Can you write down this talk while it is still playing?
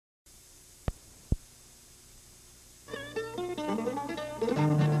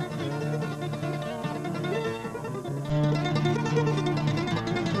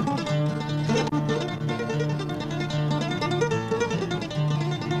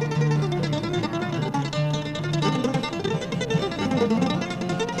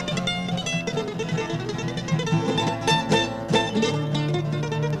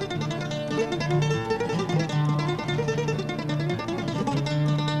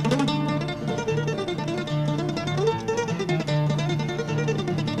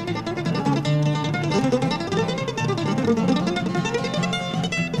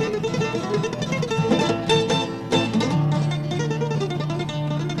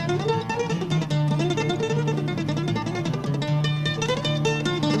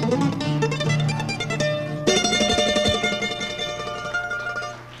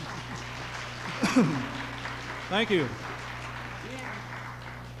Thank you.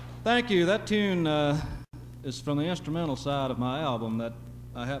 Thank you. That tune is from the instrumental side of my album that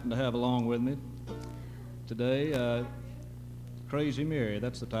I happen to have along with me today. Crazy Mary,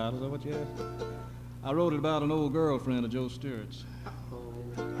 that's the title. Is that what you have? I wrote it about an old girlfriend of Joe Stewart's.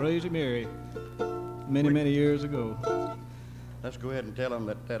 Crazy Mary, many years ago. Let's go ahead and tell them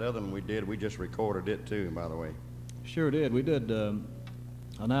that that other one we did, we just recorded it too, by the way. Sure did. We did an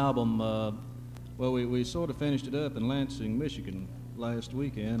album, well, we sort of finished it up in Lansing, Michigan last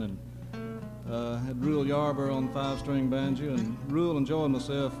weekend, and had Reuel Yarborough on 5-string banjo, and Reuel and Joe and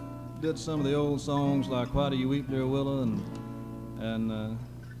myself did some of the old songs like Why Do You Weep, Dear Willa, and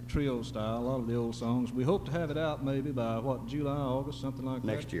trio style, a lot of the old songs. We hope to have it out maybe by, what, July, August, something like that?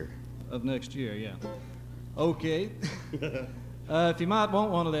 Next year. Of next year, yeah. Okay. If you might want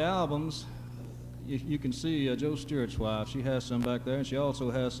one of the albums, you can see Joe Stewart's wife. She has some back there, and she also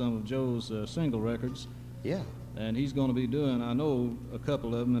has some of Joe's single records. Yeah. And he's going to be doing, I know, a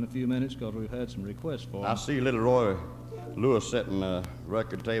couple of them in a few minutes because we've had some requests for him. I see little Roy Lewis setting a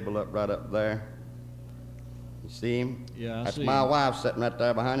record table up right up there. You see him? Yeah, I That's see my him. wife sitting right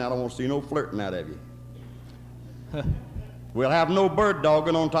there behind you. I don't want to see no flirting out of you. We'll have no bird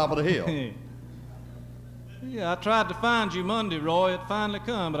dogging on top of the hill. Yeah, I tried to find you Monday, Roy. It finally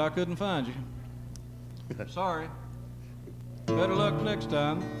come, but I couldn't find you. Sorry. Better luck next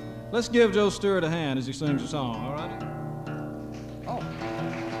time. Let's give Joe Stewart a hand as he sings a song, all right? Oh.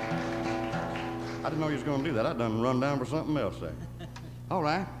 I didn't know you was going to do that. I done run down for something else there. All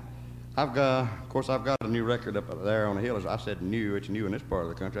right. Of course, I've got a new record up there on the hill. As I said new, it's new in this part of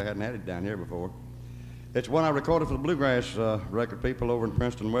the country. I hadn't had it down here before. It's one I recorded for the Bluegrass record people over in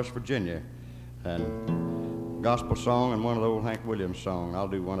Princeton, West Virginia. And gospel song and one of the old Hank Williams songs. I'll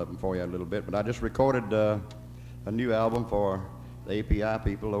do one of them for you in a little bit. But I just recorded a new album for the API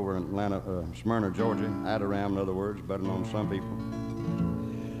people over in Atlanta, Smyrna, Georgia. Adoram, in other words, better known to some people.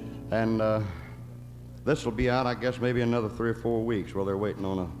 And this will be out, I guess, maybe another 3 or 4 weeks while they're waiting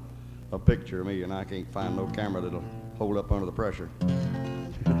on a picture of me, and I can't find no camera that'll hold up under the pressure.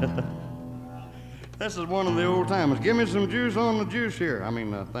 This is one of the old timers. Give me some juice on the juice here.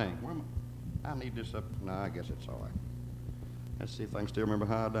 Thing. Where am I need this up. No, I guess it's all right. Let's see if I can still remember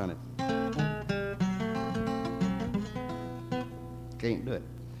how I done it. Can't do it.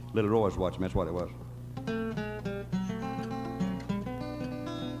 Little Roy's watching me, that's what it was.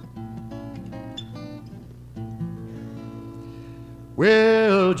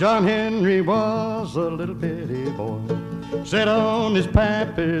 Well, John Henry was a little bitty boy, sat on his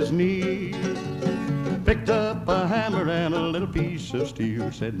papa's knee, picked up a hammer and a little piece of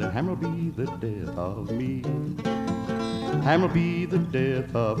steel, said the hammer'll be the death of me, hammer'll be the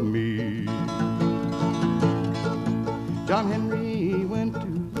death of me. John Henry went to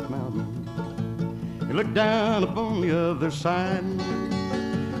the mountain, he looked down upon the other side.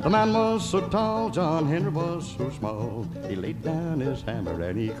 The man was so tall, John Henry was so small. He laid down his hammer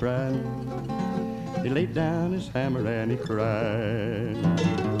and he cried. He laid down his hammer and he cried.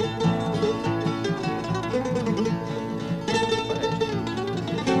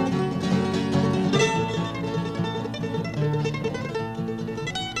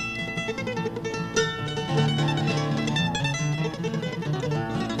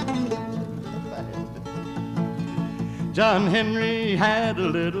 John Henry had a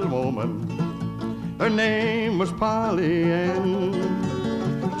little woman, her name was Polly Ann.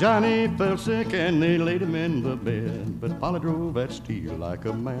 Johnny fell sick and they laid him in the bed, but Polly drove that steel like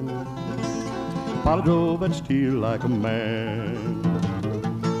a man. Polly drove that steel like a man.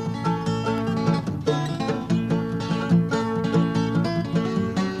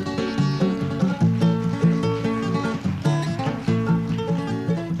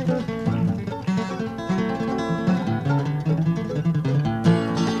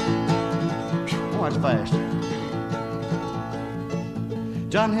 Fast.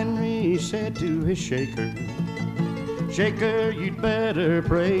 John Henry said to his shaker, shaker, you'd better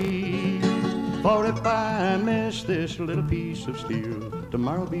pray, for if I miss this little piece of steel,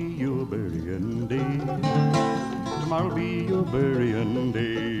 tomorrow'll be your burying day. Tomorrow'll be your burying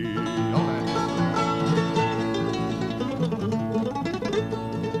day. All right.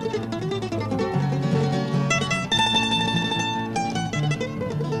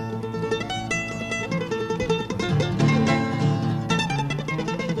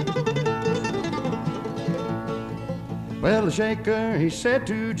 Well, the shaker, he said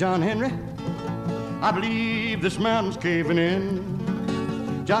to John Henry, I believe this mountain's caving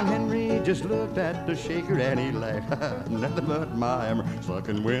in. John Henry just looked at the shaker and he laughed. Nothing but my hammer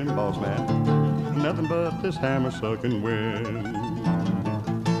sucking wind, boss man. Nothing but this hammer sucking wind.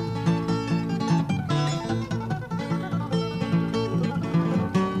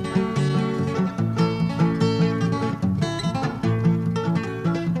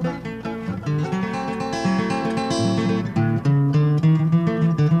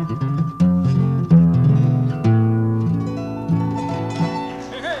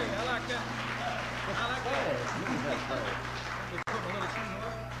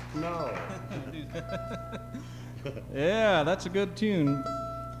 Yeah, that's a good tune.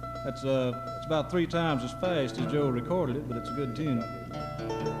 It's about 3 times as fast as Joe recorded it, but it's a good tune.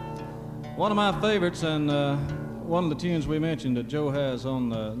 One of my favorites, and one of the tunes we mentioned that Joe has on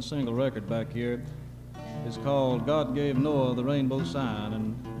the single record back here, is called God Gave Noah the Rainbow Sign,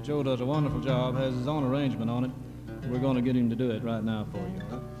 and Joe does a wonderful job, has his own arrangement on it. We're going to get him to do it right now for you.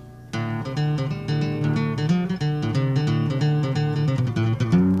 Right?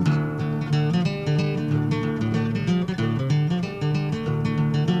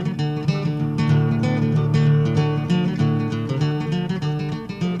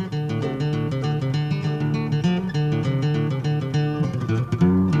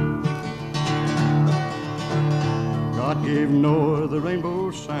 God gave Noah the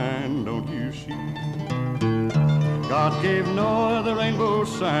rainbow sign, don't you see? God gave Noah the rainbow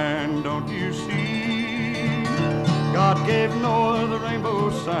sign, don't you see? God gave Noah the rainbow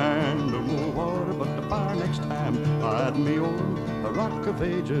sign, no more water but the fire next time. Hide me on a rock of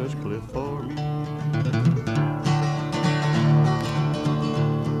ages cliff for me.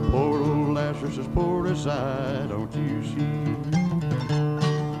 Poor old Lazarus, as poor as I, don't you see?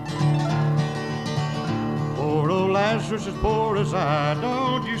 Poor old Lazarus, as poor as I,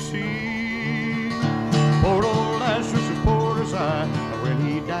 don't you see? Poor old Lazarus, as poor as I, when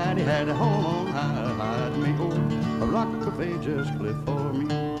he died he had a home on high. Hide me on a rock of ages cliff for me.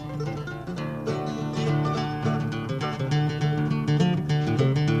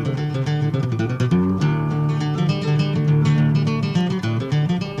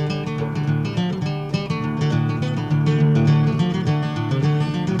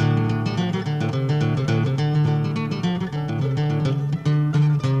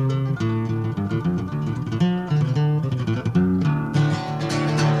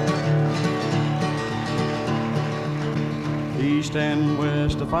 East and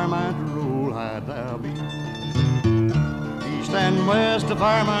west, the fire might roll, hide thou me. East and west, the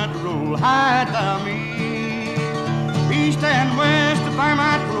fire might roll, hide thou me. East and west, the fire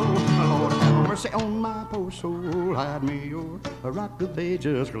might roll, Lord have mercy on my poor soul. Hide me o'er a rock of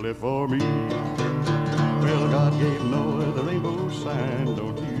ages cliff for me. Well, God gave Noah the rainbow sign,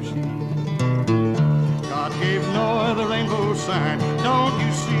 don't you see? God gave Noah the rainbow sign, don't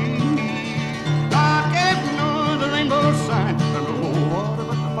you see? God gave Noah the rainbow sign, no water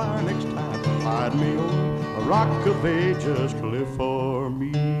but the fire next time. Hide me on a rock of ages cliff for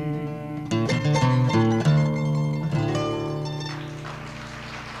me.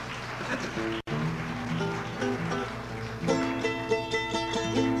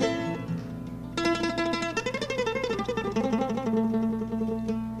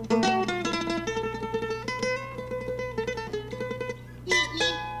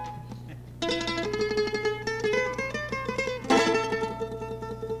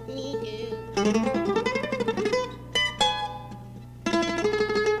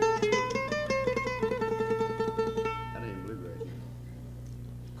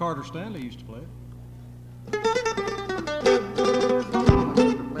 Carter Stanley used to play it.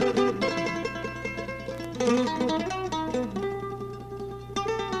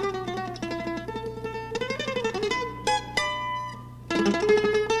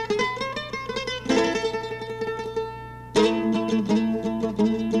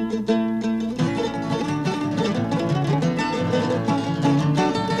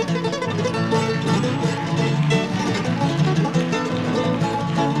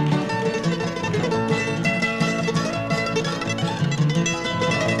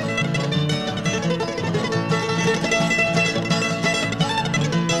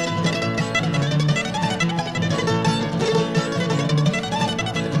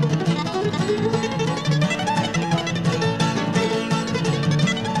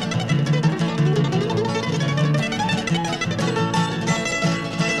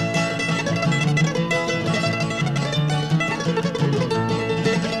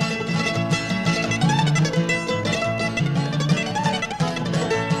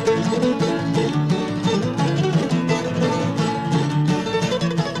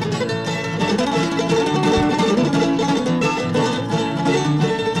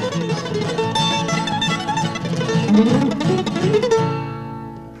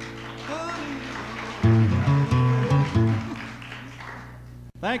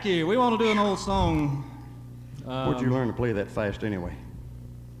 Thank you. We want to do an old song. Where'd you learn to play that fast anyway?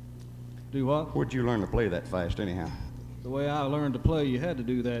 Do what? Where'd you learn to play that fast anyhow? The way I learned to play, you had to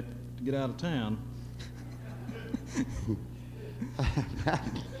do that to get out of town.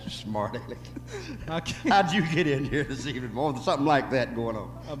 Smart aleck. How'd you get in here this evening? More than something like that going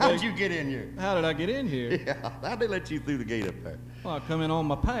on. How'd you get in here? How did I get in here? Yeah, how'd they let you through the gate up there? Well, I come in on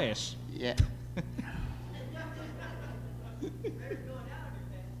my pass. Yeah.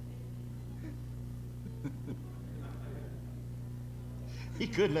 He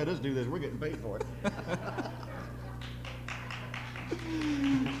couldn't let us do this. We're getting paid for it.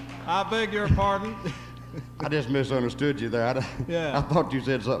 I beg your pardon. I just misunderstood you there. Yeah. I thought you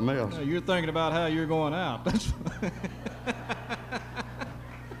said something else. No, you're thinking about how you're going out. That's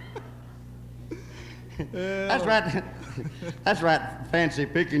right. That's right. Fancy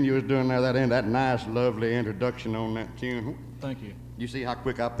picking you was doing there. That nice, lovely introduction on that tune. Thank you. You see how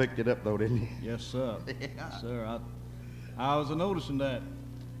quick I picked it up, though, didn't you? Yes, sir. Yeah. Yes, sir. I was noticing that.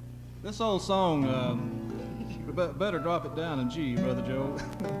 This old song, better drop it down in G, Brother Joe.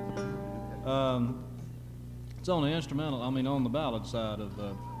 It's on the instrumental, on the ballad side of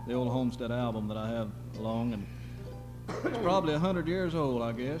the old Homestead album that I have along, and it's probably 100 years old,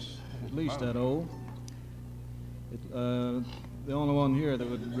 I guess, at least that old. The only one here that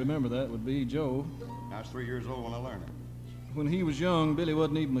would remember that would be Joe. I was 3 years old when I learned it. When he was young, Billy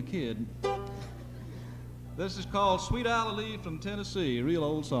wasn't even a kid. This is called Sweet Ally-Leigh from Tennessee, a real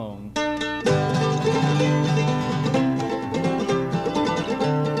old song.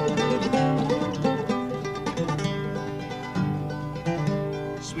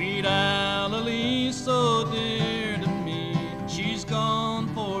 Sweet Ally-Leigh, so dear to me, she's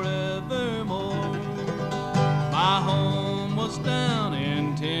gone forevermore. My home was down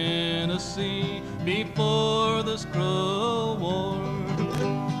in Tennessee before the Screw War.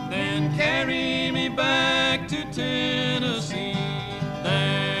 Then carry me back to Tennessee,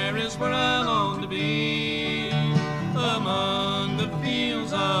 there is where I long to be, among the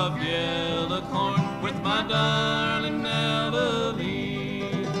fields of yellow corn with my darling Ally-Leigh.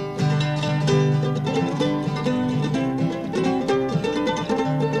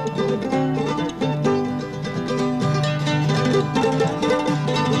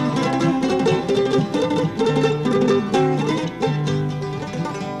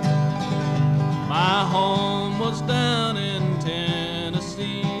 My home was down in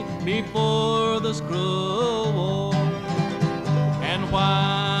Tennessee before the Screw War. And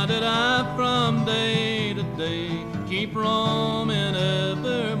why did I from day to day keep roaming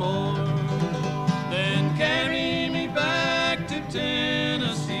evermore? Then carry me back to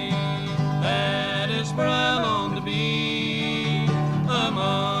Tennessee, that is where I long to be,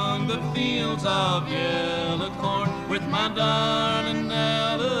 among the fields of yellow corn with my darling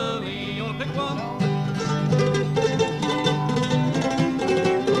Ally-Leigh. You want to pick one?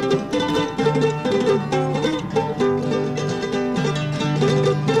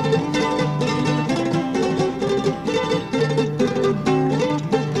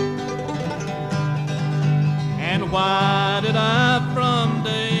 And why did I from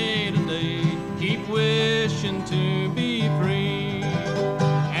day to day keep wishing to be free,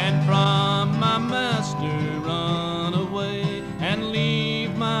 and from my master run away and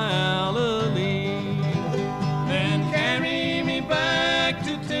leave my Ally-Leigh? Then carry me back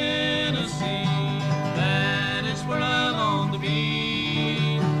to Tennessee, that is where I long to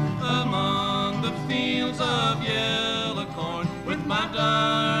be, among the fields of yellow corn with my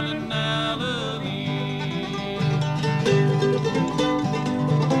darling Ally-Leigh.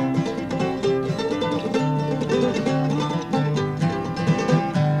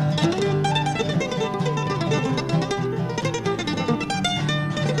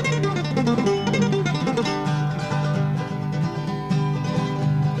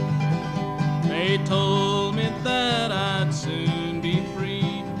 They told me that I'd soon be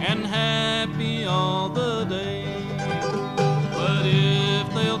free and happy all the day. But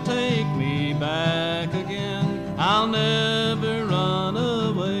if they'll take me back again, I'll never run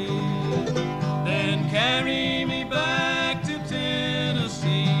away. Then carry me back to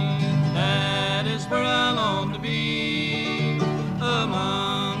Tennessee, that is where I long to be,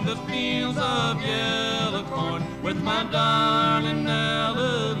 among the fields of yellow corn with my darling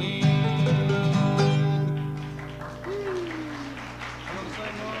Ally-Leigh.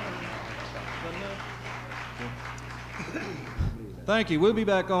 Thank you. We'll be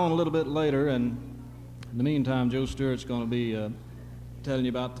back on a little bit later, and in the meantime, Joe Stewart's going to be telling you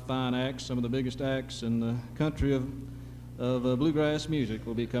about the fine acts. Some of the biggest acts in the country of bluegrass music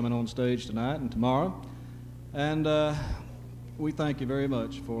will be coming on stage tonight and tomorrow. And we thank you very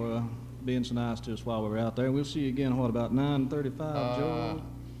much for being so nice to us while we were out there. We'll see you again, what, about 9:35, Joe?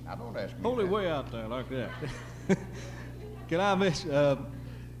 I don't ask me. Hold it way out there like that. Can I mention,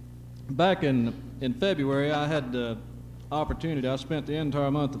 back in February, I had opportunity. I spent the entire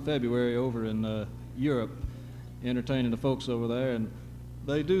month of February over in Europe entertaining the folks over there, and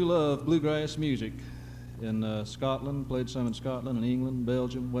they do love bluegrass music in Scotland, played some in Scotland and England,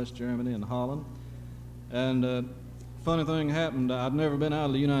 Belgium, West Germany, and Holland. And funny thing happened. I'd never been out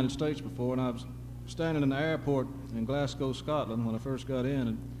of the United States before, and I was standing in the airport in Glasgow, Scotland, when I first got in,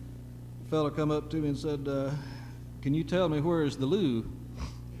 and a fella come up to me and said, can you tell me where is the loo?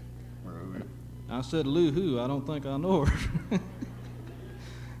 I said, loo who? I don't think I know her.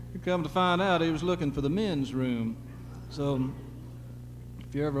 Come to find out, he was looking for the men's room. So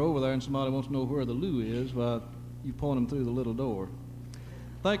if you're ever over there and somebody wants to know where the loo is, well, you point them through the little door.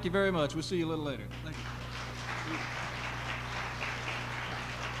 Thank you very much. We'll see you a little later. Thank you.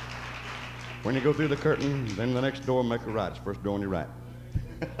 When you go through the curtain, then the next door, make a right. It's the first door on your right.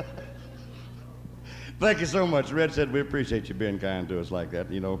 Thank you so much. Red said we appreciate you being kind to us like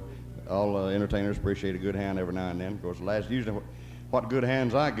that. You know, all entertainers appreciate a good hand every now and then. Of course, usually what good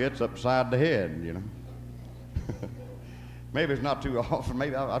hands I get's upside the head, you know. Maybe it's not too often.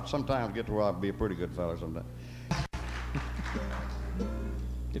 Maybe I sometimes get to where I'll be a pretty good fellow sometimes.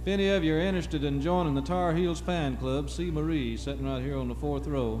 If any of you are interested in joining the Tar Heels fan club, see Marie sitting right here on the 4th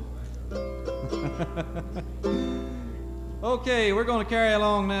row. Okay, we're going to carry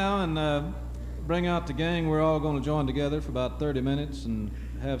along now and bring out the gang. We're all going to join together for about 30 minutes and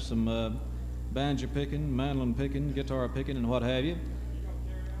have some banjo picking, mandolin picking, guitar picking, and what have you.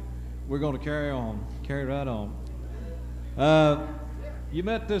 We're going to carry right on. You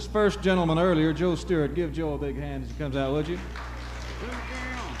met this first gentleman earlier, Joe Stuart. Give Joe a big hand as he comes out, would you?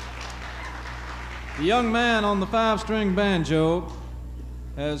 The young man on the 5-string banjo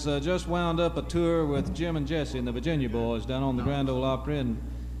has just wound up a tour with Jim and Jesse and the Virginia Boys down on the Grand Ole Opry, and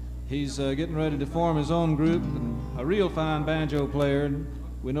he's getting ready to form his own group. And a real fine banjo player, and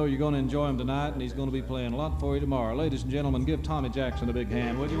we know you're going to enjoy him tonight, and he's going to be playing a lot for you tomorrow. Ladies and gentlemen, give Tommy Jackson a big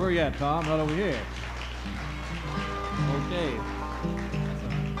hand, would you? Where you at, Tom? Right over here. Okay.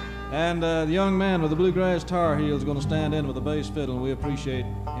 And the young man with the Bluegrass Tar Heels is going to stand in with the bass fiddle, and we appreciate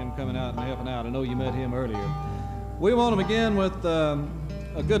him coming out and helping out. I know you met him earlier. We want to begin with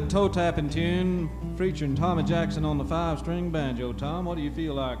a good toe-tapping tune featuring Tommy Jackson on the 5-string banjo. Tom, what do you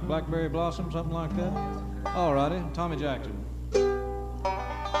feel like? Blackberry Blossom, something like that? All righty, Tommy Jackson.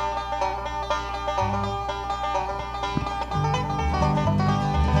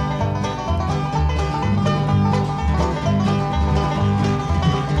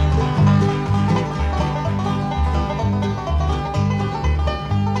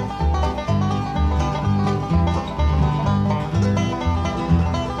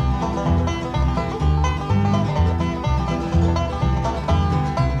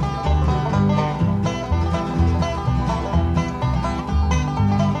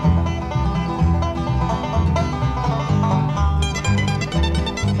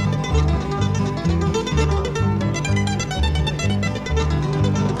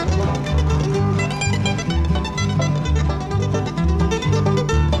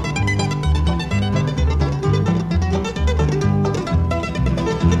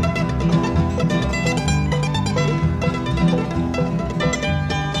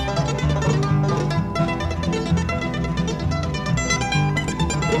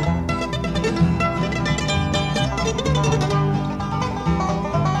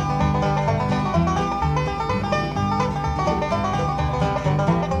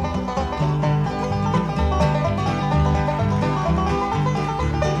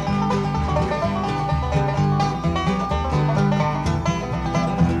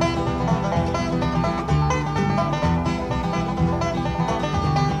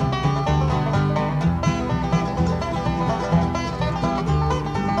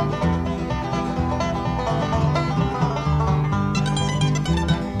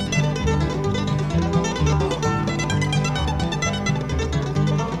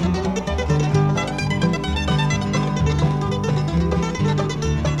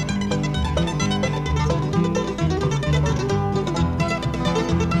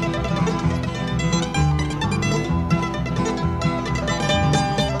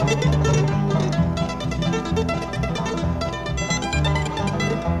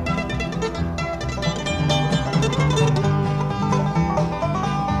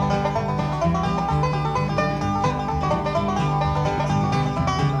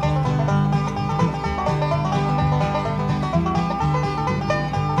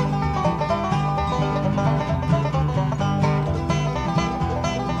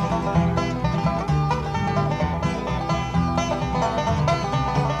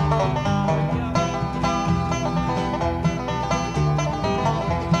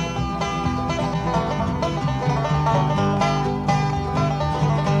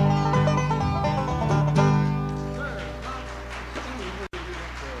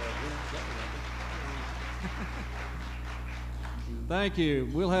 Thank you.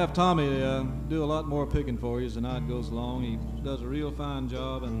 We'll have Tommy do a lot more picking for you as the night goes along. He does a real fine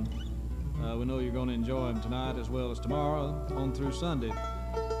job, and we know you're going to enjoy him tonight as well as tomorrow on through Sunday.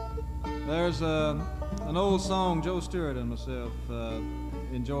 There's an old song Joe Stuart and myself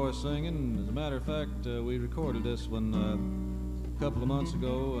enjoy singing. As a matter of fact, we recorded this one a couple of months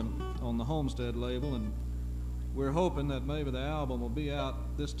ago and on the Homestead label, and we're hoping that maybe the album will be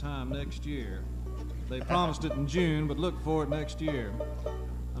out this time next year. They promised it in June, but look for it next year.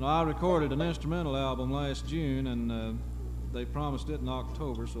 And I recorded an instrumental album last June, and they promised it in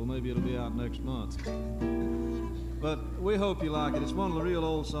October, so maybe it'll be out next month. But we hope you like it. It's one of the real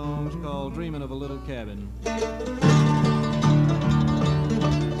old songs called Dreaming of a Little Cabin.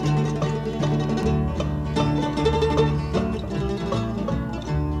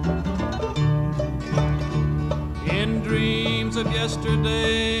 In dreams of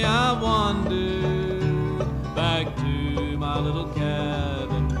yesterday I wandered back to my little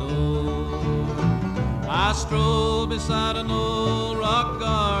cabin door. I strolled beside an old rock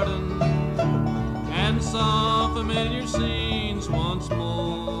garden and saw familiar scenes once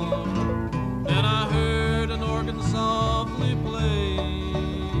more. Then I heard an organ softly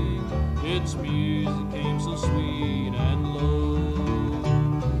playing. Its music came so sweet and low,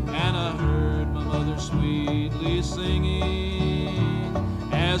 and I heard my mother sweetly singing,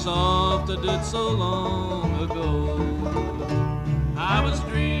 as oft I did so long ago. I was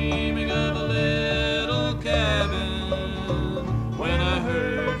dreaming of a little cabin when I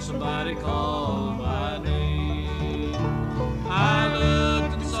heard somebody call my name. I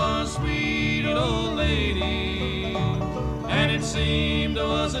looked and saw a sweet old lady, and it seemed I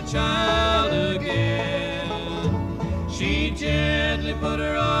was a child again. She gently put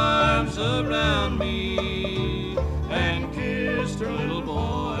her arms around me and kissed her little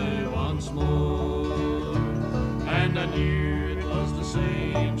boy once more. And I knew it was the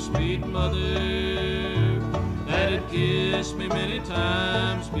same sweet mother that had kissed me many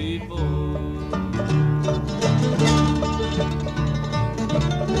times before.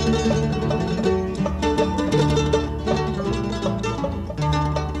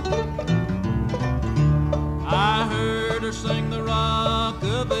 I heard her sing the Rock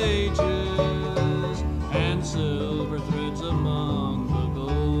of Ages and silver threads among the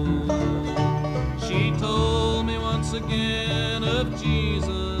gold. She told me once again of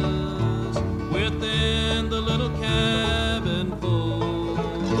Jesus within the little cabin fold.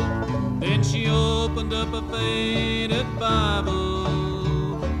 Then she opened up a faded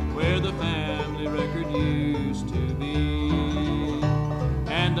Bible where the family record used to be,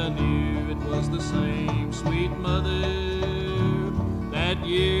 and I knew it was the same sweet mother that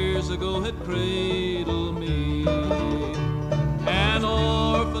years ago had cradled me. An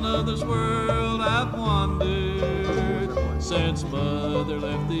orphan of this world I've wandered since mother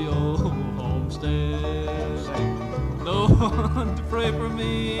left the old homestead. No one to pray for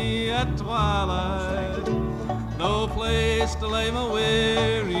me at twilight, no place to lay my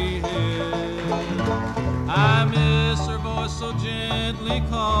weary head. I miss her voice so gently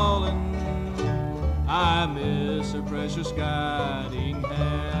calling, I miss her precious guiding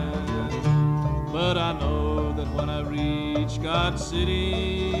hand. But I know that when I reach God's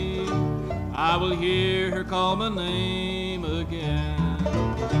city, I will hear her call my name again.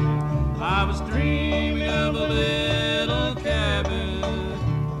 I was dreaming of a little cabin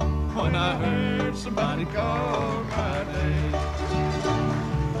when I heard somebody call my name.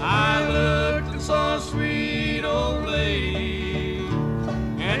 I looked and saw a sweet old lady,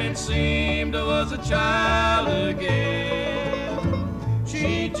 and it seemed I was a child again.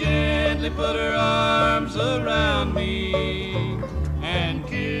 She gently put her arms around me and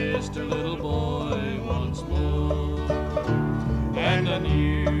kissed her little boy once more. And I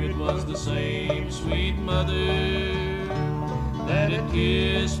knew it was the same sweet mother that had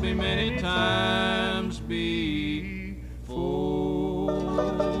kissed me many times before.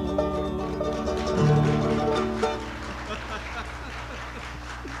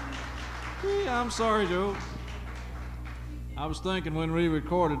 I'm sorry, Joe. I was thinking when we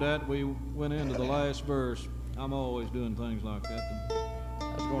recorded that, we went into the last verse. I'm always doing things like that.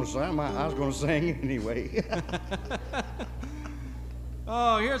 I was going to sing anyway.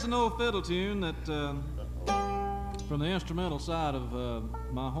 Oh, here's an old fiddle tune that from the instrumental side of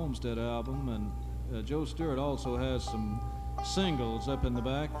my Homestead album, and Joe Stuart also has some singles up in the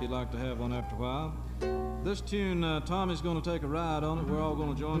back if you'd like to have one after a while. This tune, Tommy's going to take a ride on it. We're all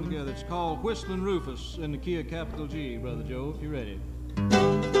going to join together. It's called Whistlin Rufus in the key of capital G, Brother Joe, if you're ready.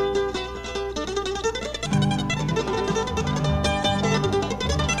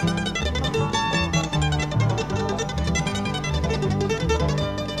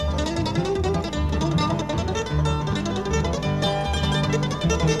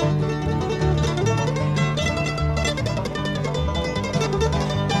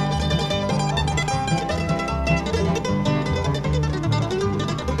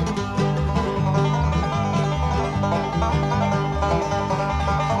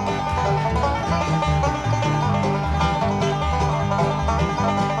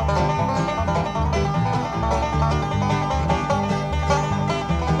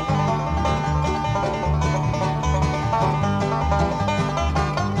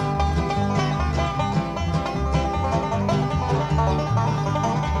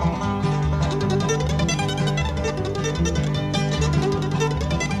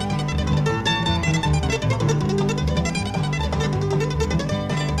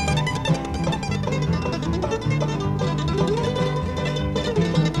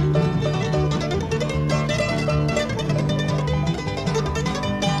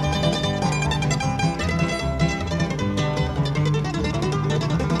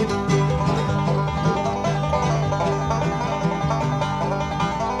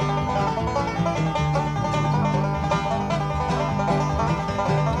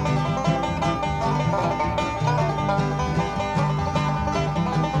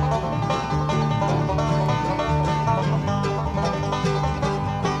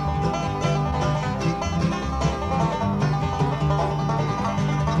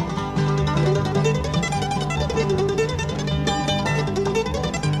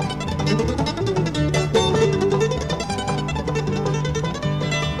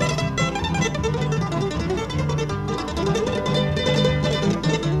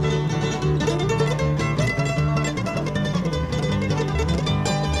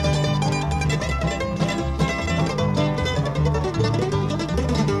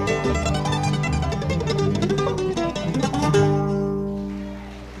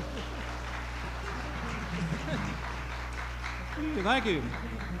 Thank you.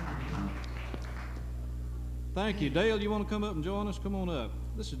 Thank you. Dale, you want to come up and join us? Come on up.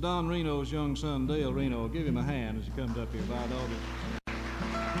 This is Don Reno's young son, Dale Reno. Give him a hand as he comes up here. Bye, doggy.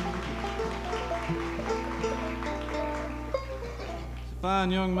 He's a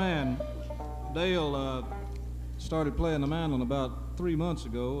fine young man. Dale started playing the mandolin about 3 months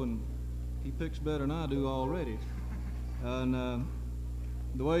ago, and he picks better than I do already. And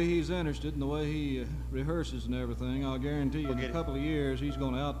the way he's interested and the way he rehearses and everything, I'll guarantee you in a couple of years he's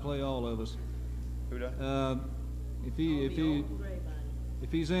going to outplay all of us. Who does?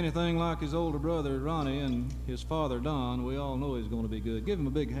 If he's anything like his older brother Ronnie and his father Don, we all know he's going to be good. Give him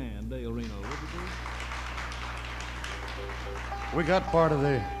a big hand, Dale Reno. Would you please? We got part of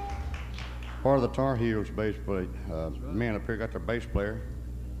the Tar Heels bass plate. Men up here got their bass player.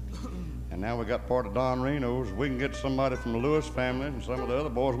 And now we got part of Don Reno's. We can get somebody from the Lewis family and some of the other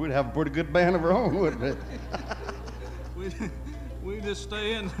boys. We'd have a pretty good band of our own, wouldn't we? we just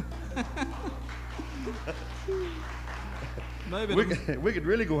stay in. Maybe we could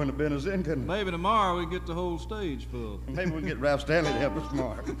really go into business then, couldn't we? Maybe tomorrow we get the whole stage full. Maybe we can get Ralph Stanley to help us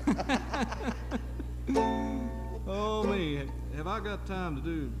tomorrow. Oh me, have I got time to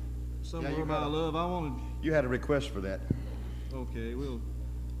do Somewhere My Love? I wanted. You had a request for that. Okay,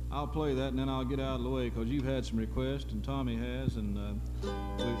 I'll play that and then I'll get out of the way because you've had some requests and Tommy has, and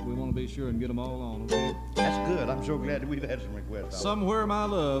we want to be sure and get them all on. Okay? That's good. I'm so glad that we've had some requests. Somewhere My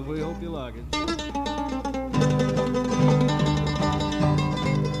Love. We hope you like it.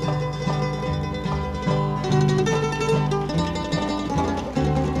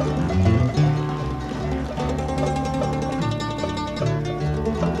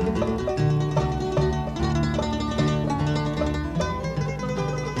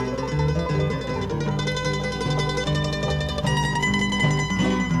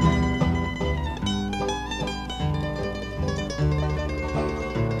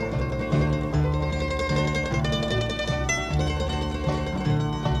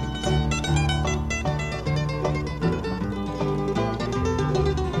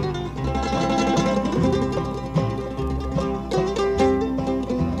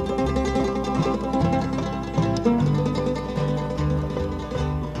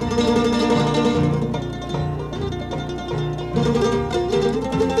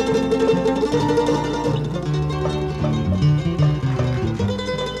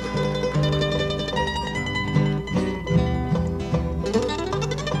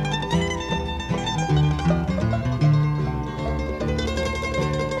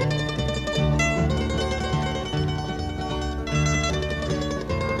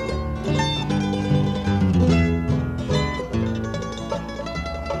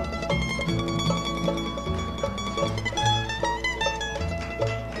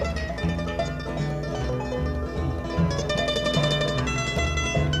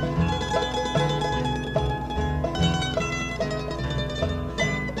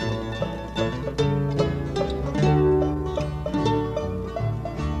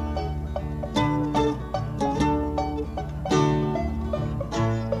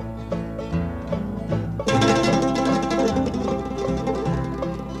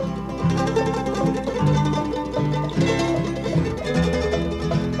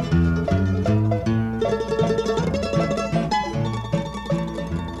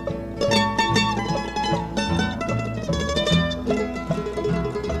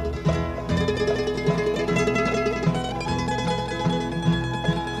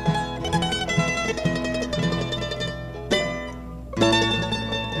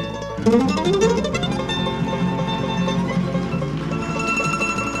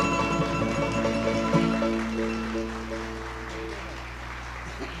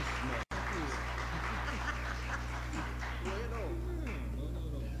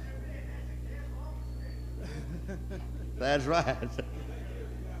 That's right.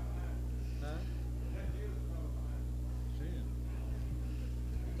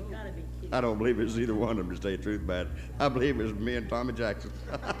 I don't believe it's either one of them, to tell you the truth about it. I believe it was me and Tommy Jackson.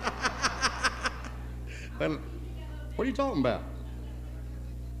 Well, what are you talking about?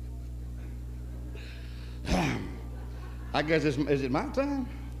 I guess is it my time?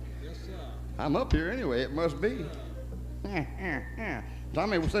 Yes, sir. I'm up here anyway, it must be.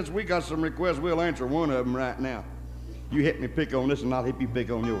 Tommy, since we got some requests, we'll answer one of them right now. You help me pick on this and I'll help you pick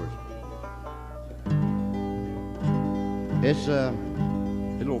on yours. It's a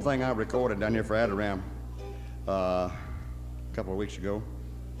little thing I recorded down here for Adoram a couple of weeks ago.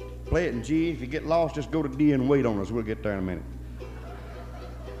 Play it in G. If you get lost, just go to D and wait on us. We'll get there in a minute.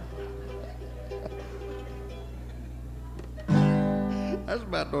 That's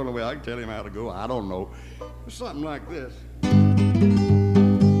about the only way I can tell him how to go. I don't know. It's something like this.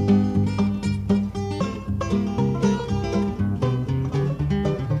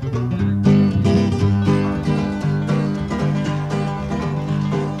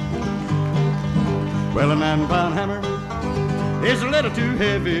 Well, a 9-pound hammer is a little too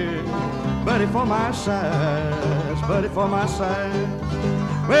heavy, buddy, for my size, buddy, for my size.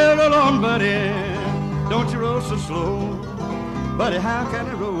 Well, roll on, buddy, don't you roll so slow. Buddy, how can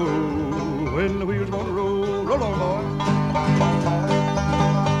I roll when the wheels won't roll? Roll on, boy.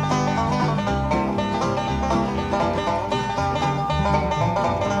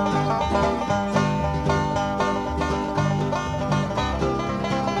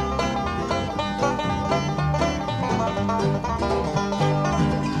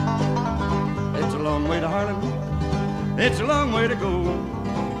 It's a long way to Harlem, it's a long way to go,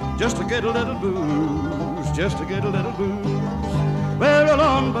 just to get a little booze, just to get a little booze. Well, roll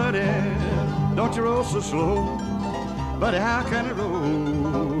on, buddy, don't you roll so slow. Buddy, how can I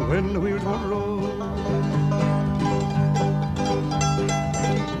roll when the wheels won't roll?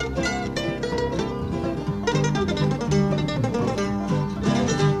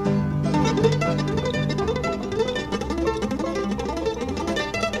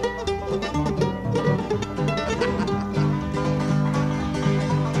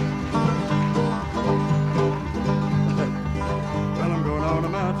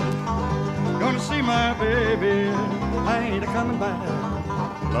 Coming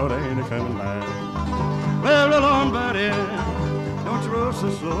back, Lord, ain't it coming back? Well, roll on, buddy, don't you roll so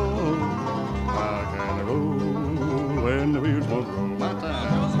slow. How can I roll when the wheels won't roll? My time.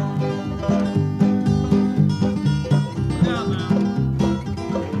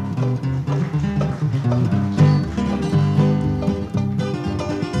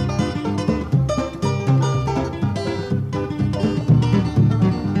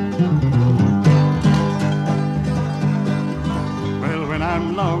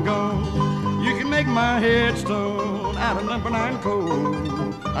 My headstone out of number 9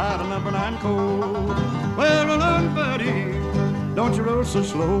 coal, out of number 9 coal. Well, roll on, buddy, don't you roll so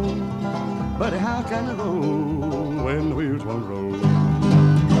slow. Buddy, how can I roll when the wheels won't roll?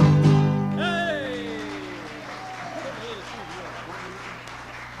 Hey!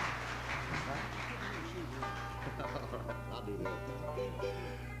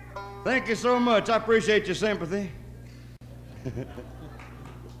 Thank you so much. I appreciate your sympathy.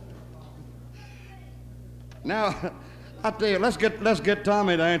 Now, I tell you, let's get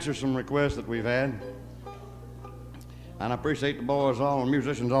Tommy to answer some requests that we've had. And I appreciate the boys, all the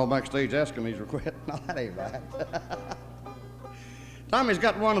musicians all backstage asking these requests. No, that ain't right. Tommy's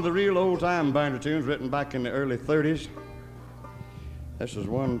got one of the real old-time banjo tunes written back in the early 30s. This is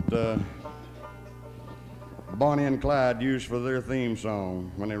one that Bonnie and Clyde used for their theme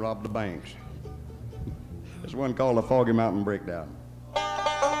song when they robbed the banks. It's one called the Foggy Mountain Breakdown.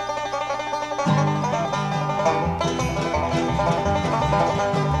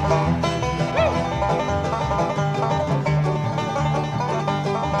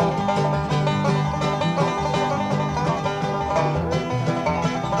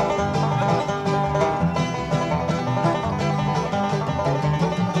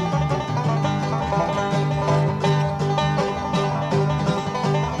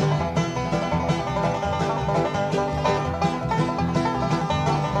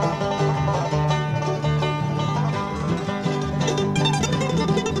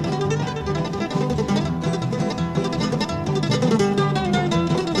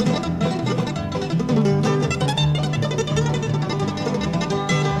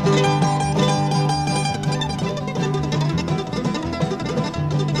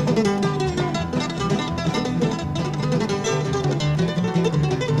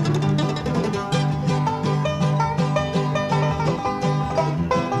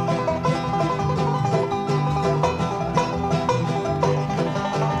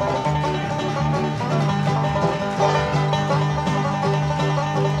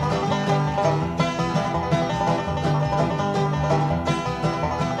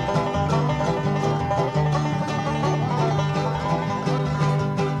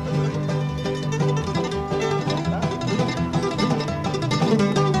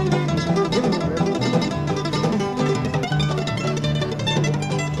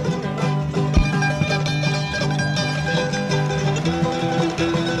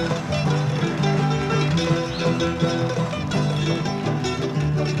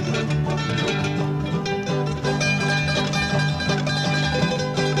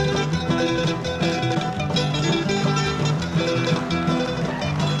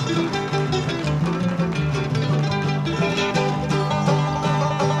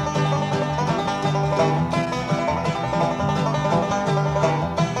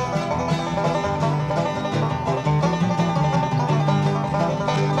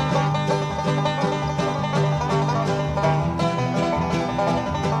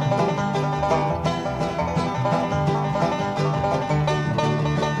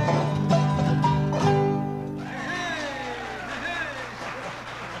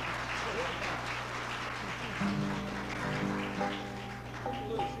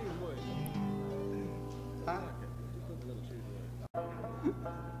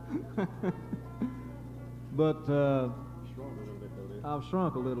 But I've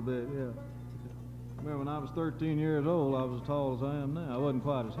shrunk a little bit, yeah. Remember when I was 13 years old, I was as tall as I am now. I wasn't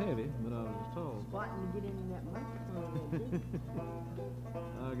quite as heavy, but I was as tall. Squatting to get into that microphone.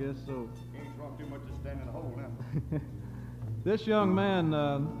 I guess so. You ain't shrunk too much to stand in the hole now. This young man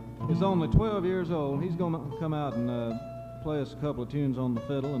is only 12 years old. He's going to come out and play us a couple of tunes on the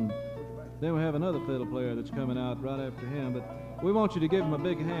fiddle, and then we have another fiddle player that's coming out right after him. But we want you to give him a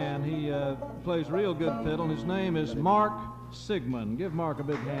big hand. He plays real good fiddle, and his name is Mark Sigmon. Give Mark a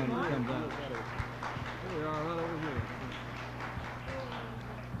big hand when he comes out. Here we are, right over here.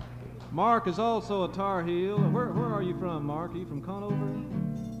 Mark is also a Tar Heel. Where are you from, Mark? Are you from Conover?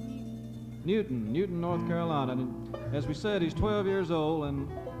 Newton, North Carolina. And as we said, he's 12 years old, and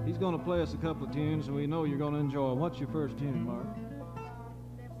he's going to play us a couple of tunes, and we know you're going to enjoy them. What's your first tune, Mark?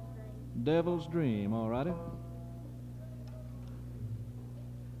 Devil's Dream, all righty.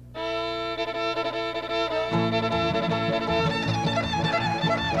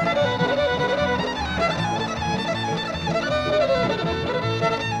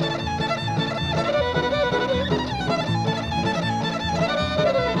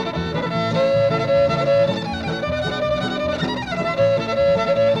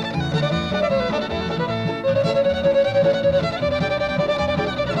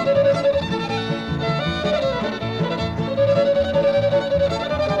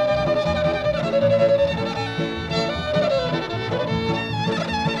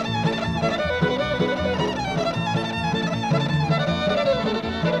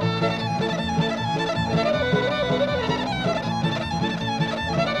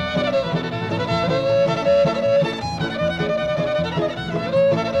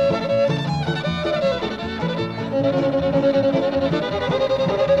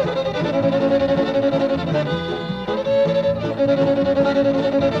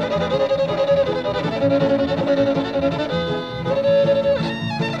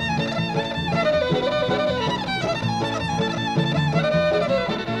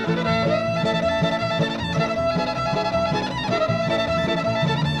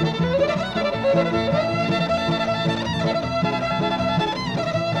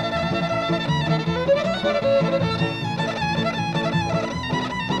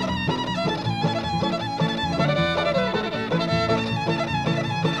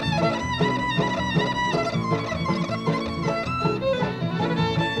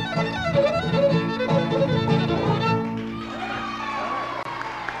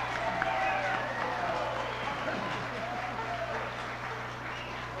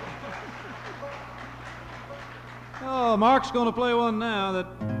 Mark's going to play one now that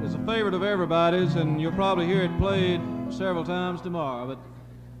is a favorite of everybody's, and you'll probably hear it played several times tomorrow.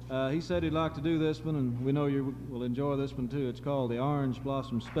 But he said he'd like to do this one, and we know you will enjoy this one too. It's called the Orange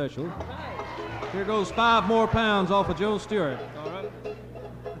Blossom Special. Right. Here goes 5 more pounds off of Joe Stuart. All right.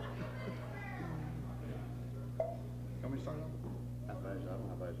 Can we start off? How fast? I don't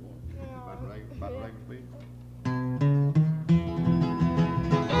know how fast you want. About regular speed.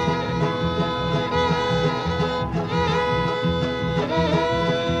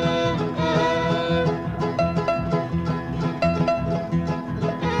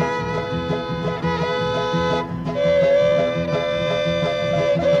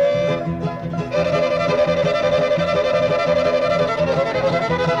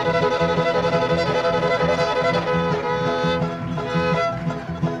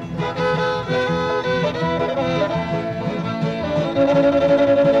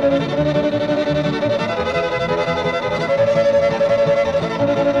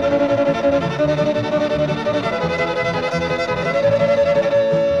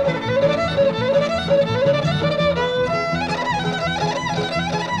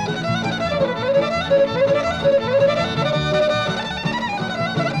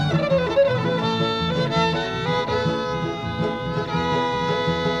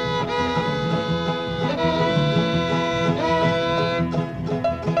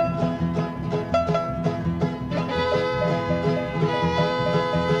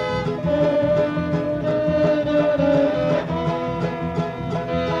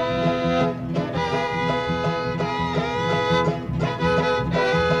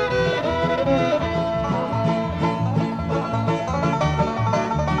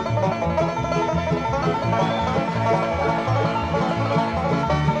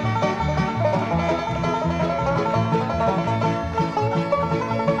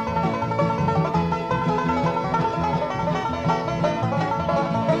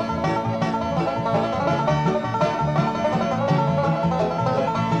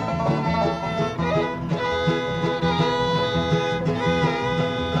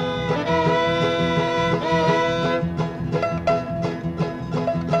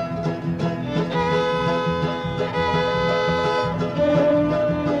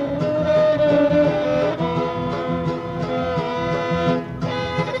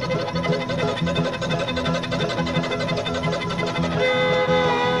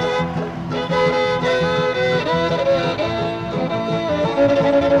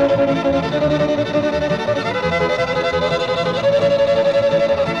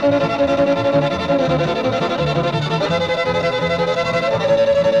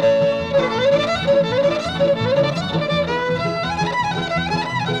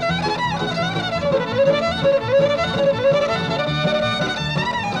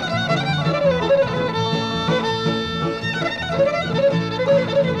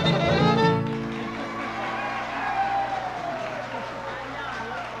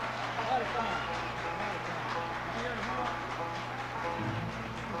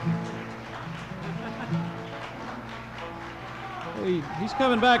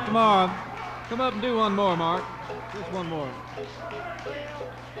 coming back tomorrow. Come up and do one more, Mark. Just one more.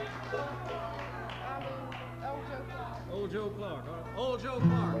 Old Joe Clark. Old Joe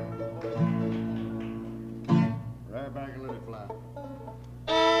Clark. Right back and let it fly.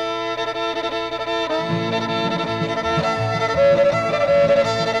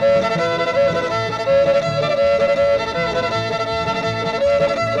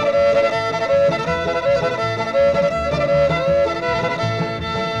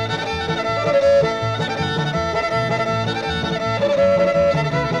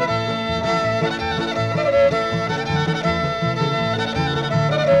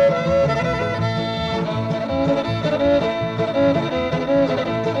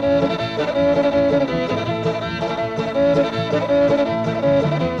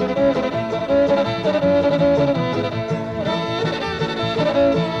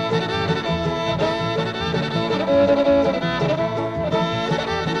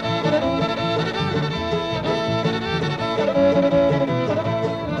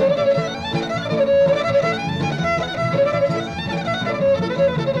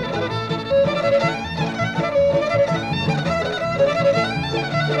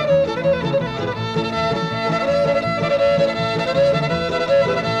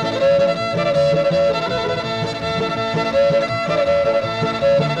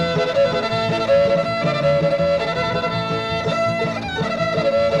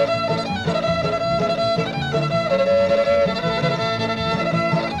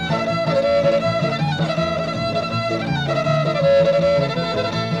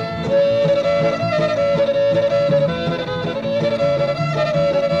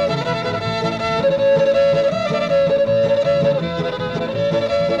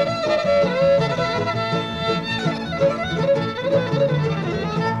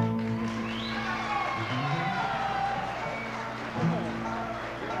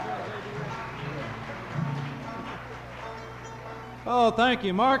 Oh, thank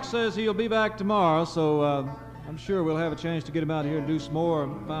you. Mark says he'll be back tomorrow, so I'm sure we'll have a chance to get him out here and do some more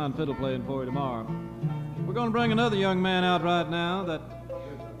fine fiddle playing for you tomorrow. We're going to bring another young man out right now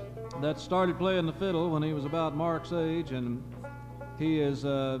that started playing the fiddle when he was about Mark's age, and he is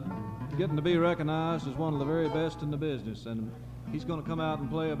getting to be recognized as one of the very best in the business, and he's going to come out and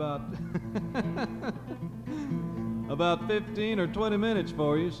play about about 15 or 20 minutes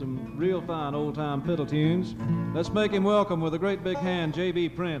for you, some real fine old-time fiddle tunes. Let's make him welcome with a great big hand, J.B.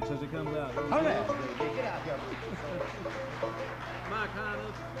 Prince, as he comes out. Hold that. Get out here. My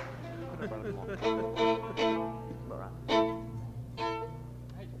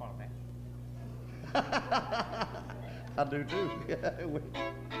I do too.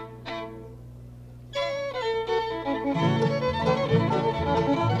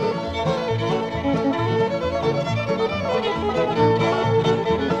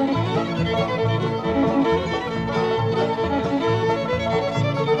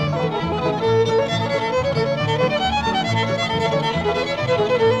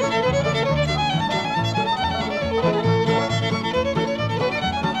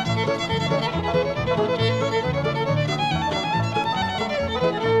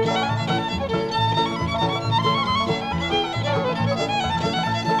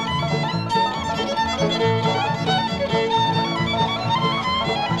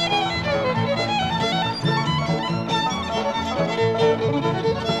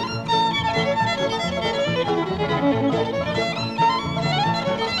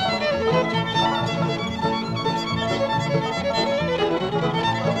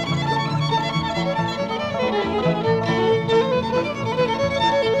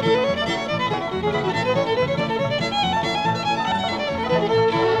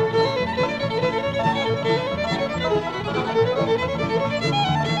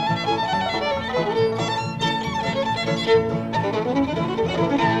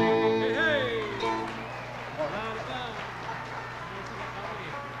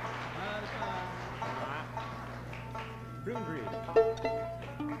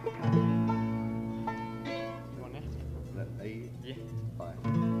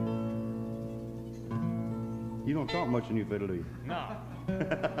 You don't talk much in your fiddle, do you? No. If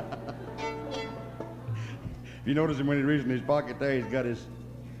you notice him when he reaches in his pocket there, he's got his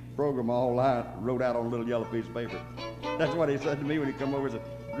program all wrote out on a little yellow piece of paper. That's what he said to me when he come over and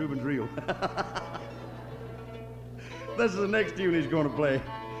said, Reuben's real. This is the next tune he's going to play.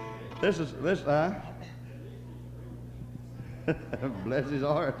 This, bless his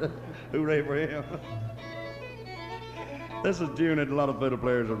heart. Hooray for him. This is a tune that a lot of fiddle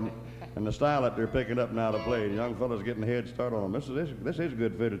players and the style that they're picking up now to play. The young fellas getting a head start on them. This is a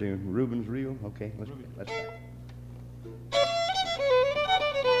good fiddle tune. Reuben's real. Okay, let's start.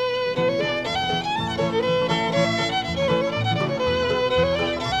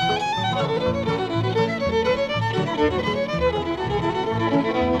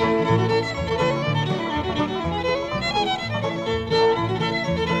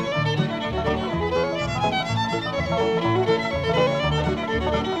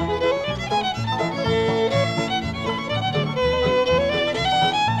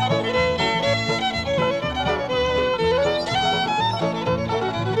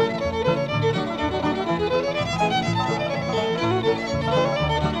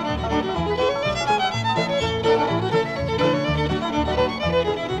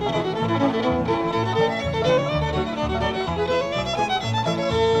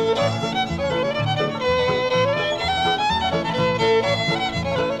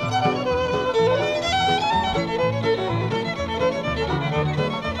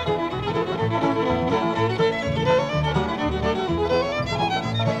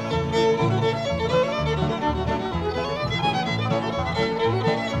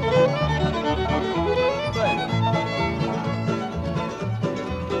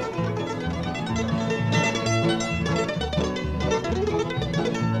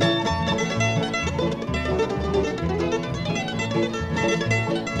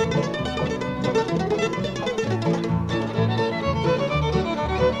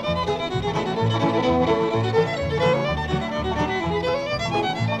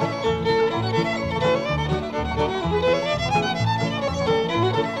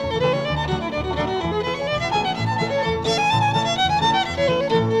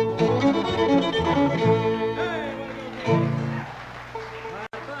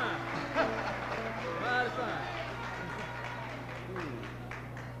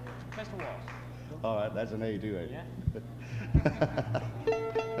 All right, that's an A too, ain't it?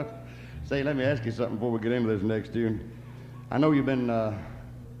 Yeah. Say, let me ask you something before we get into this next tune. I know you've been,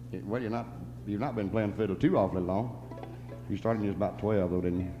 well, you've not been playing fiddle too awfully long. You started when you was about 12, though,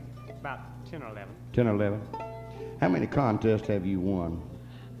 didn't you? About 10 or 11. 10 or 11. How many contests have you won?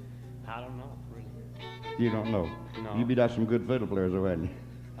 I don't know, really. You don't know? No. You beat out some good fiddle players, though, hadn't you?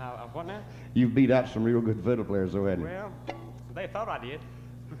 What now? You beat out some real good fiddle players, though, hadn't you? Well, they thought I did.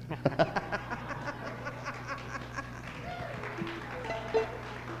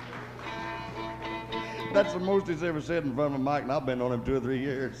 That's the most he's ever said in front of a mic, and I've been on him 2 or 3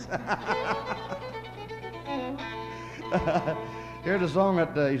 years. Here's a song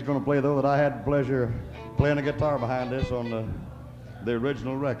that he's going to play, though, that I had the pleasure of playing the guitar behind this on the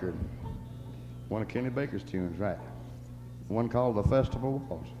original record. One of Kenny Baker's tunes, right. One called The Festival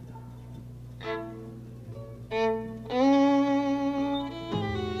Waltz.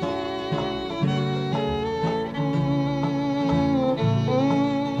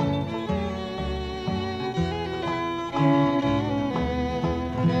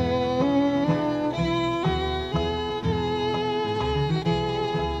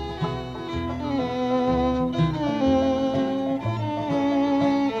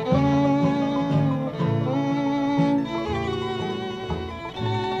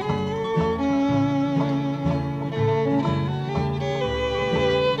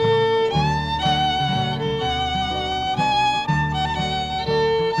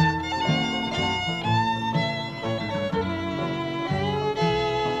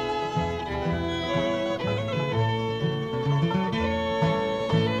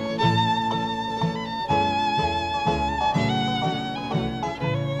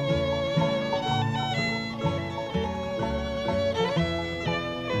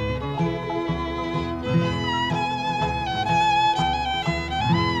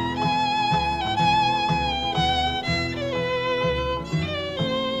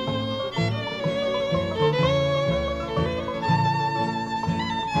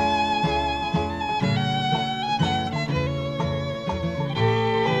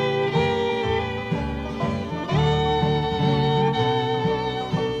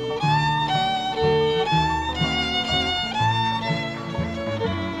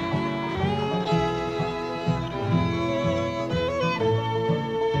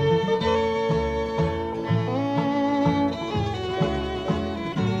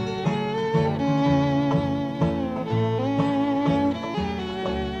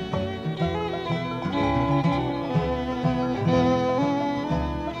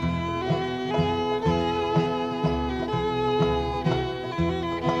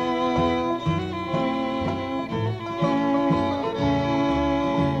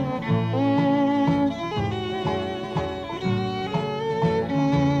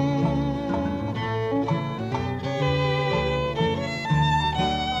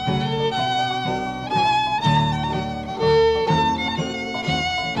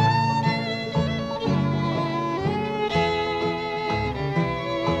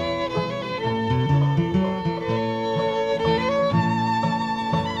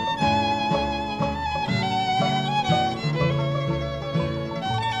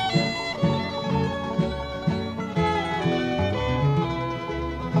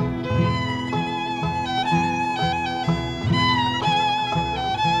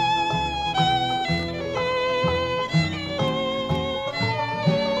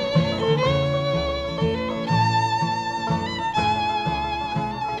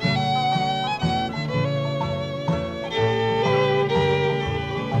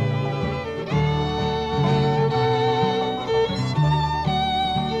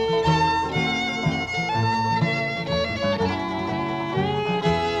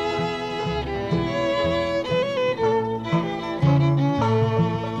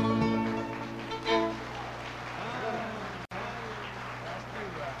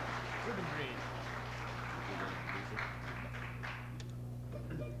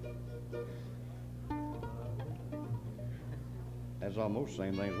 That's almost the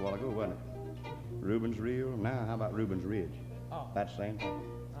same thing as a while ago, wasn't it? Reuben's Reel. Now, how about Reuben's Ridge? Oh. That's the same thing.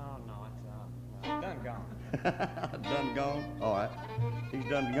 Oh, no, it's done gone. Done gone? All right. He's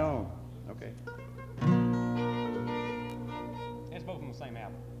done gone. Okay. It's both on the same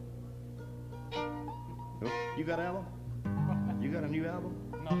album. Oh, you got an album? You got a new album?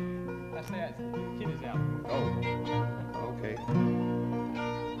 No, that's Kenny's album. Oh, okay.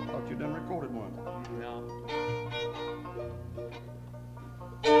 Thought you done recorded one. No.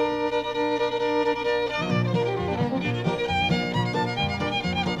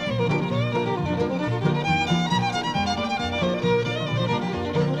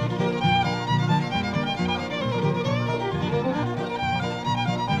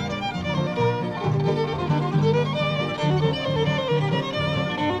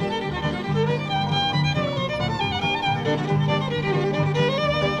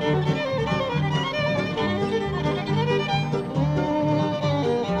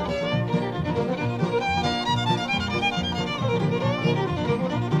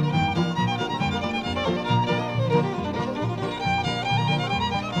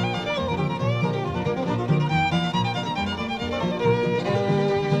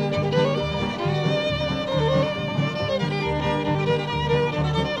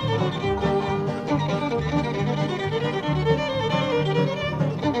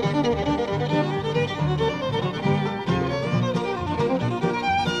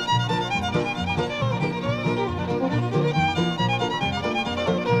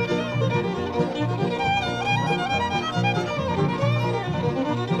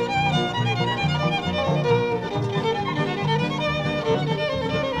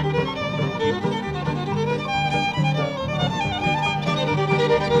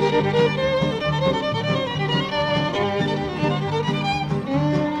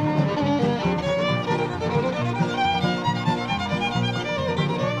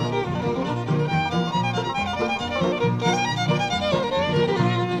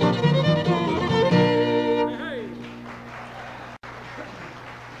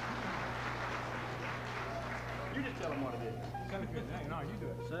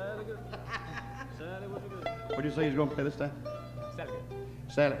 Sally's gonna play this time? Sally.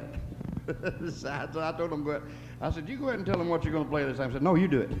 Sally. So I told him, go ahead. I said, you go ahead and tell them what you're gonna play this time. He said, no, you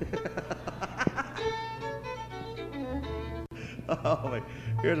do it. Oh,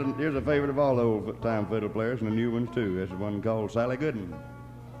 here's a favorite of all the old-time fiddle players and the new ones too. This is one called Sally Goodin.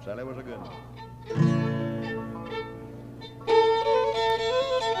 Sally was a good one.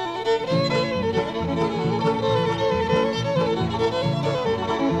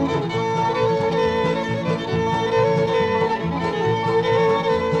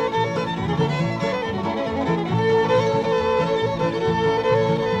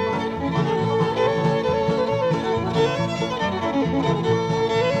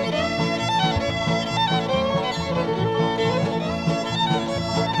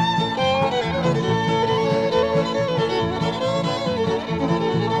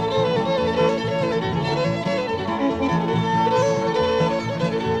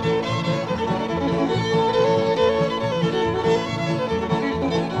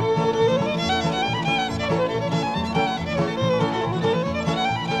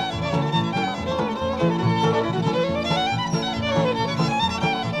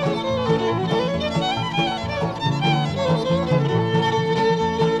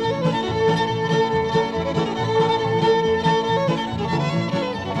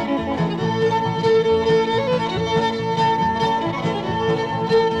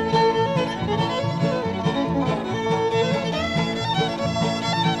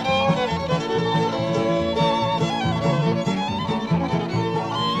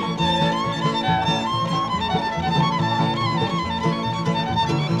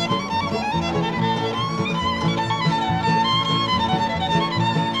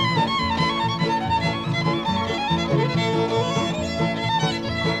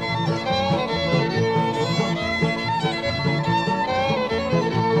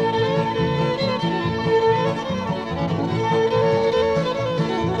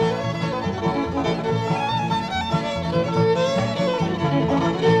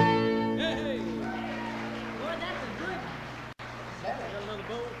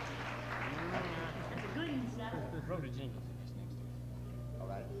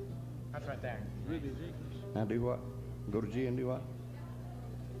 Now do what? Go to G and do what?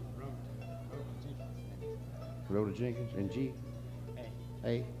 Rhoda Jenkins and G?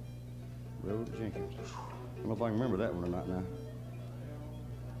 A. Rhoda Jenkins. I don't know if I can remember that one or not now.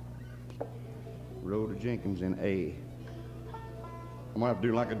 Rhoda Jenkins and A. I might have to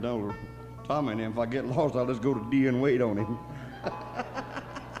do like a dollar. Tommy, and then if I get lost, I'll just go to D and wait on him.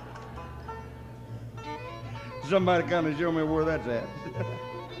 Somebody kind of show me where that's at.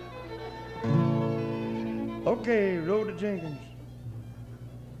 Okay, Rhoda Jenkins.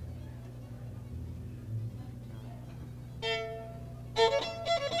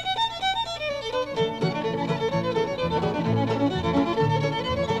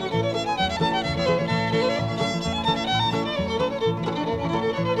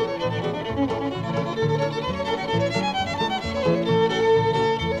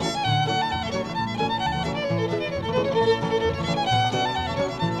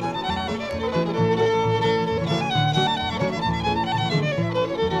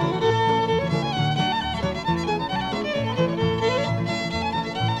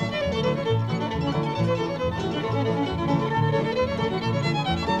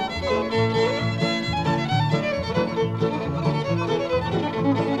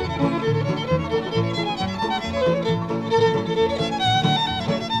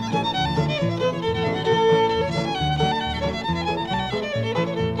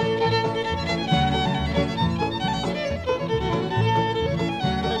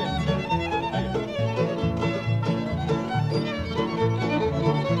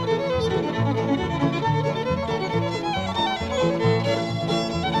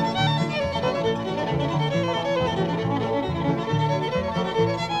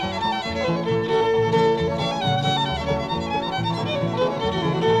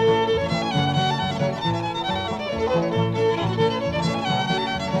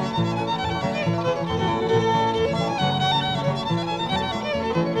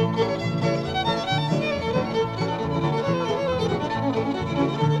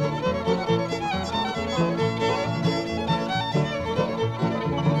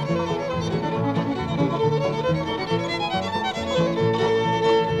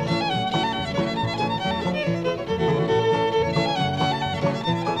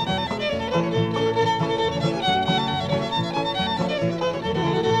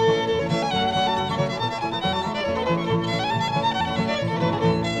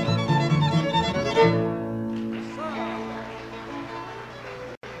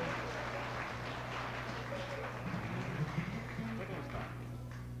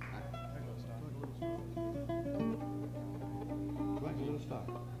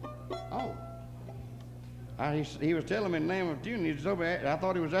 he was telling me the name of the tune. He was over. I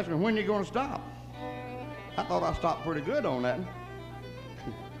thought he was asking me, when you going to stop? I thought I stopped pretty good on that.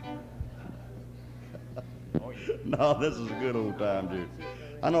 No, this is a good old time, dude.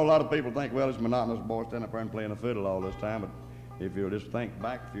 I know a lot of people think, well, it's monotonous boy standing up there and playing the fiddle all this time, but if you'll just think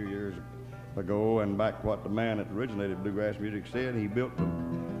back a few years ago and back to what the man that originated bluegrass music said, he built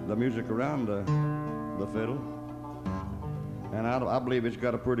the music around the fiddle. And I believe it's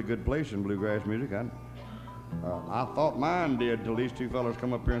got a pretty good place in bluegrass music. I thought mine did till these two fellas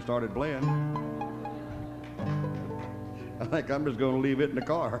come up here and started playing. I think I'm just going to leave it in the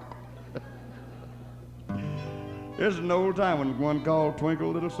car. This is an old time one called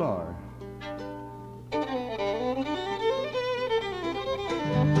Twinkle Little Star.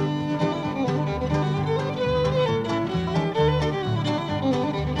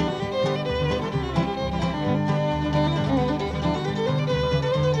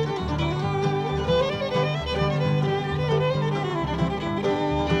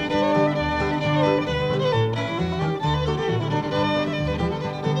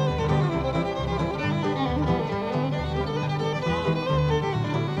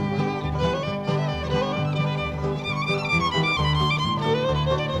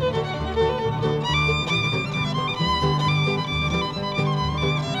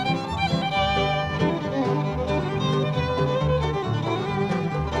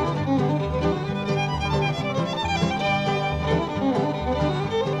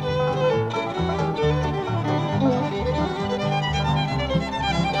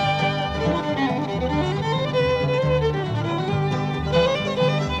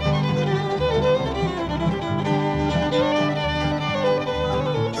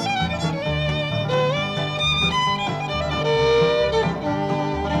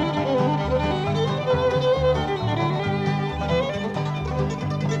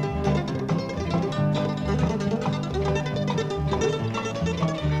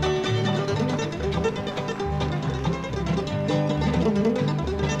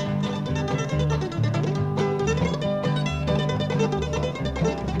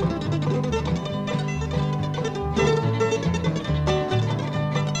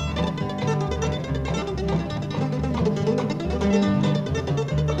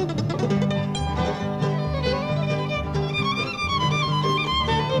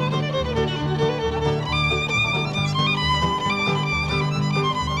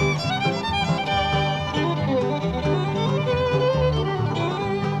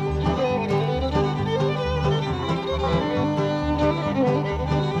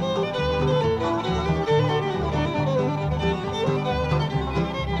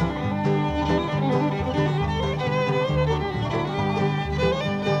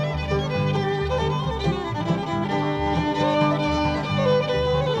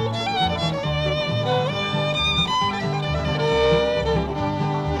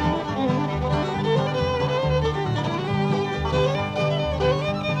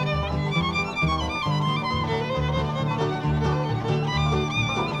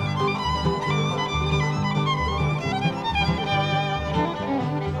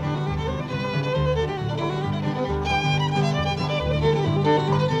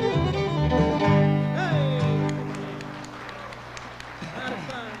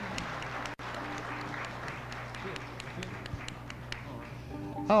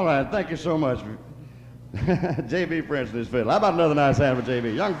 All right, thank you so much. J.B. Prince and his fiddle. How about another nice hand for J.B.?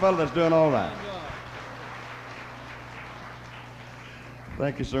 Young fella that's doing all right.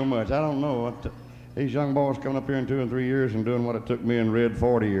 Thank you so much. I don't know what these young boys coming up here in 2 and 3 years and doing what it took me and Red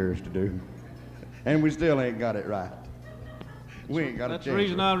 40 years to do. And we still ain't got it right. We ain't got a chance. That's the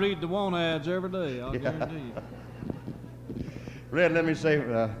reason I read the want ads every day, I'll guarantee you. Red, let me say,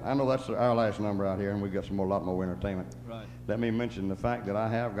 I know that's our last number out here, and we've got a lot more entertainment. Right. Let me mention the fact that I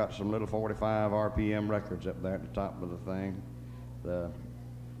have got some little 45 RPM records up there at the top of the thing. That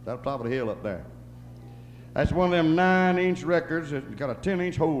top of the hill up there. That's one of them 9-inch records that's got a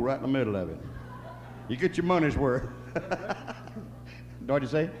 10-inch hole right in the middle of it. You get your money's worth. What'd you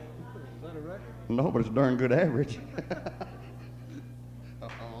say? Is that a record? No, but it's a darn good average.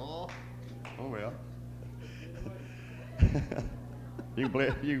 Oh well. You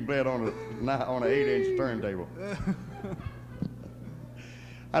can play it on an 8-inch turntable.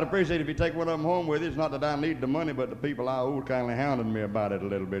 I'd appreciate it if you take one of them home with you. It's not that I need the money, but the people I owe kindly hounded me about it a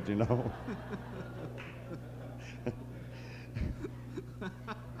little bit, you know.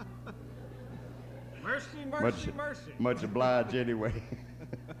 Mercy, mercy, mercy. Much obliged anyway.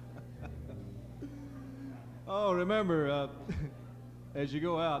 Oh, remember, as you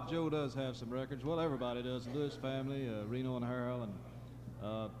go out, Joe does have some records. Well, everybody does. The Lewis family, Reno and Harold,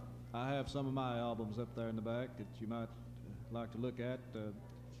 and I have some of my albums up there in the back that you might like to look at.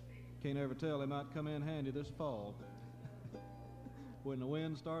 Can't ever tell, they might come in handy this fall when the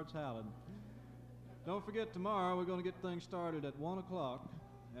wind starts howling. Don't forget, tomorrow we're going to get things started at 1 o'clock,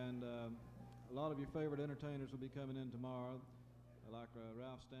 and a lot of your favorite entertainers will be coming in tomorrow, like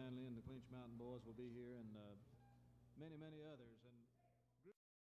Ralph Stanley and the Clinch Mountain Boys will be here, and many, many others.